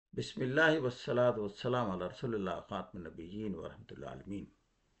बिस्मिल्लाहि वस्सलातु वस्सलाम अला रसूलिल्लाह खातमुन नबिय्यीन व रहमतुल आलमीन।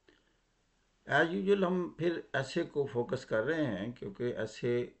 एज यूजुअल हम फिर ऐसे को फोकस कर रहे हैं क्योंकि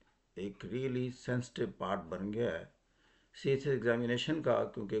ऐसे एक रियली सेंसिटिव पार्ट बन गया है सीएसएस एग्जामिनेशन का,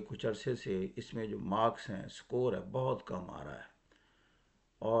 क्योंकि कुछ अरसे से इसमें जो मार्क्स हैं, स्कोर है, बहुत कम आ रहा है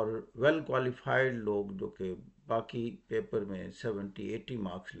और वेल क्वालिफाइड लोग जो कि बाकी पेपर में 70-80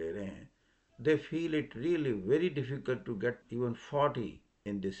 मार्क्स ले रहे हैं, they feel it really very difficult to get even 40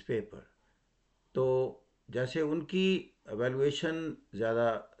 in this paper. तो जैसे उनकी एवेलुएशन ज़्यादा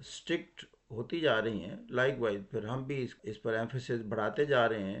स्ट्रिक्ट होती जा रही हैं, लाइक वाइज फिर हम भी इस पर एम्फेसिस बढ़ाते जा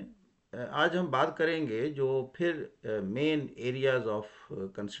रहे हैं। आज हम बात करेंगे जो फिर मेन एरियाज ऑफ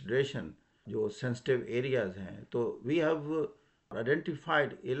कंसिडरेशन, जो सेंसिटिव एरियाज हैं। तो we have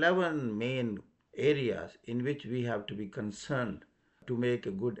identified 11 main areas in which we have to be concerned to make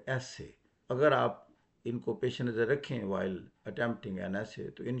a good essay. अगर आप इनको पेश नज़र रखें while attempting an essay,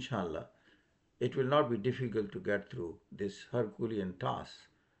 तो इंशाल्लाह it will not be difficult to get through this Herculean task.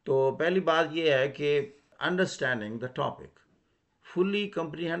 तो पहली बात यह है कि understanding the topic, fully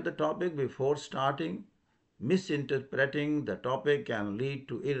comprehend the topic before starting. Misinterpreting the topic can lead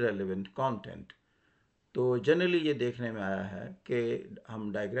to irrelevant content. तो generally ये देखने में आया है कि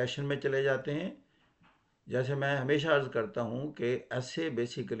हम डाइग्रेशन में चले जाते हैं। जैसे मैं हमेशा अर्ज करता हूँ कि ऐसे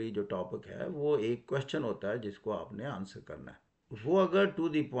बेसिकली जो टॉपिक है वो एक क्वेश्चन होता है जिसको आपने आंसर करना है। वो अगर to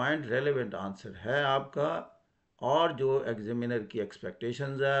the point relevant answer है आपका और जो एग्जामिनर की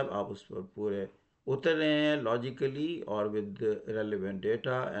एक्सपेक्टेशंस है आप उस पर पूरे उतर रहे हैं लॉजिकली और with relevant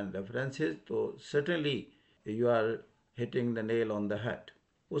data and references, तो certainly you are hitting the nail on the head.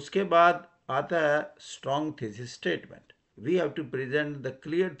 उसके बाद आता है strong thesis statement. We have to present the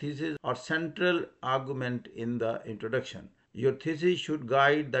clear thesis or central argument in the introduction. Your thesis should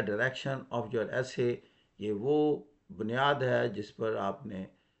guide the direction of your essay. ये वो बुनियाद है जिस पर आपने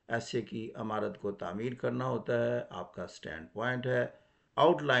ऐसे की इमारत को तामीर करना होता है, आपका स्टैंड पॉइंट है।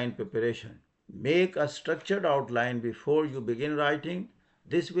 Outline preparation. Make a structured outline before you begin writing.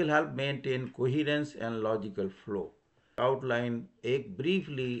 This will help maintain coherence and logical flow. Outline एक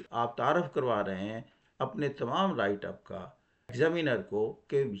ब्रीफली आप तारफ़ करवा रहे हैं अपने तमाम राइटअप का एग्जामिनर को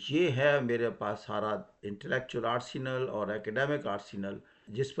कि ये है मेरे पास सारा इंटेलेक्चुअल आर्सेनल और एकेडमिक आर्सेनल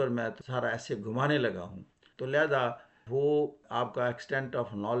जिस पर मैं सारा ऐसे घुमाने लगा हूँ। तो लिहाजा वो आपका extent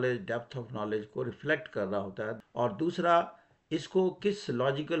of knowledge, depth of knowledge को रिफ्लेक्ट कर रहा होता है। और दूसरा, इसको किस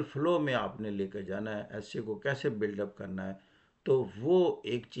लॉजिकल फ्लो में आपने लेकर जाना है, ऐसे को कैसे बिल्डअप करना है, तो वो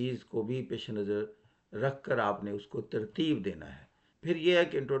एक चीज़ को भी पेश नज़र रख कर आपने उसको तरतीब देना है। फिर ये है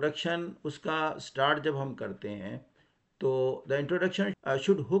कि इंट्रोडक्शन, उसका स्टार्ट जब हम करते हैं तो the introduction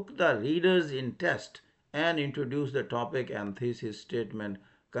should hook the readers in test and introduce the topic and thesis statement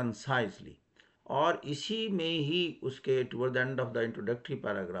concisely. और इसी में ही उसके toward the end of the introductory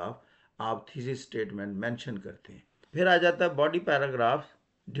paragraph आप थीसिस स्टेटमेंट मेंशन करते हैं। फिर आ जाता है body paragraph.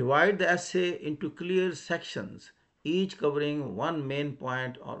 Divide the essay into clear sections, each covering one main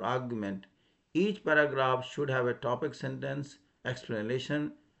point or argument. Each paragraph should have a topic sentence, explanation,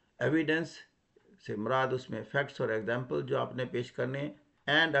 evidence से मुराद उसमें facts और example जो आपने पेश करने,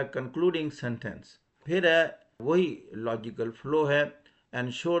 एंड अ कंक्लूडिंग सेंटेंस. फिर है वही लॉजिकल फ्लो है.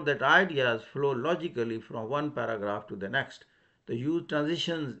 Ensure that ideas flow logically from one paragraph to the next. तो use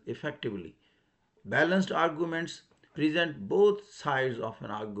transitions effectively. Balanced arguments. Present both sides of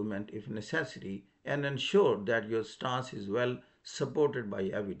an argument if necessary and ensure that your stance is well supported by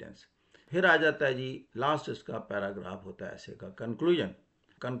evidence. फिर आ जाता है जी last इसका paragraph होता है ऐसे का conclusion.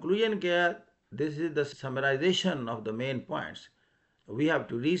 Conclusion क्या है? This is the summarization of the main points. We have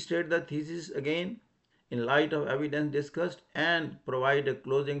to restate the thesis again in light of evidence discussed and provide a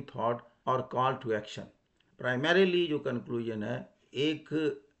closing thought or call to action. Primarily जो conclusion है एक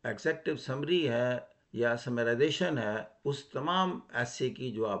executive summary है या summarization है उस तमाम ऐसे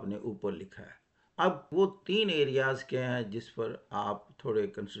की जो आपने ऊपर लिखा है. अब वो तीन एरियाज के हैं जिस पर आप थोड़े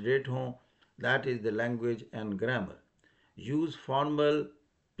कंसिडरेट हों. That is the language and grammar. Use formal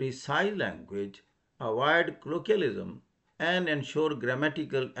precise language, avoid colloquialism and ensure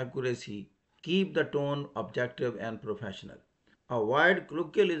grammatical accuracy. Keep the tone objective and professional. Avoid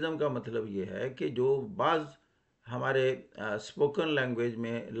colloquialism का मतलब ये है कि जो बाज़ हमारे स्पोकन लैंग्वेज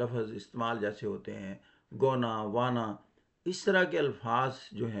में लफ्ज़ इस्तेमाल जैसे होते हैं, गोना, वाना, इस तरह के अल्फाज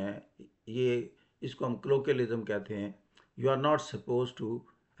जो हैं, ये इसको हम colloquialism कहते हैं. You are not suppose to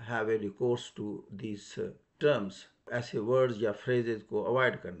have a recourse to this terms. ऐसे वर्ड्स या फ्रेजेस को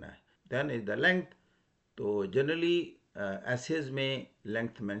अवॉइड करना है. Then is the length. तो जनरली एसेज में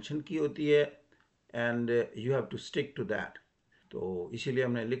लेंथ मेंशन की होती है and you have to stick to that. तो इसीलिए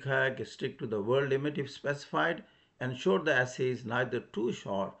हमने लिखा है कि stick to the word limit if specified ensure the essay is neither too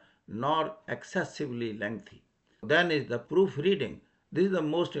short nor excessively lengthy. Then is the proofreading. This is the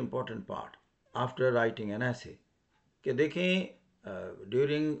most important part after writing an essay. कि देखें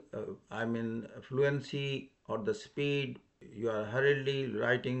during I mean fluency or the speed, you are hurriedly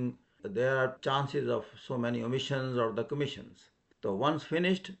writing, there are chances of so many omissions or the commissions. So once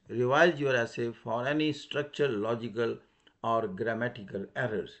finished, revise your essay for any structural, logical और grammatical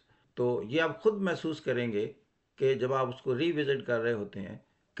errors. तो ये आप खुद महसूस करेंगे कि जब आप उसको रिविजिट कर रहे होते हैं,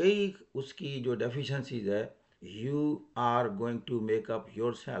 कई उसकी जो डेफिशिएंसीज है, you are going to make up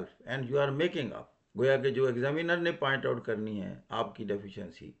your self and you are making up. गोया कि जो एग्जामिनर ने पॉइंट आउट करनी है आपकी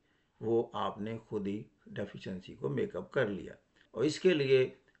डेफिशिएंसी, वो आपने खुद ही डेफिशिएंसी को मेकअप कर लिया. और इसके लिए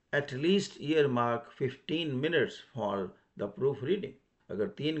at least year mark 15 minutes for the proof reading. अगर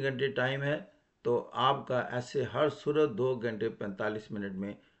 3 घंटे टाइम है तो आपका ऐसे हर सूरत 2 घंटे 45 मिनट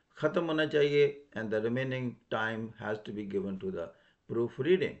में ख़त्म होना चाहिए, and the remaining time has to be given to the proof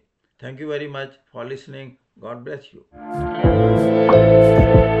reading. Thank you very much for listening. God bless you.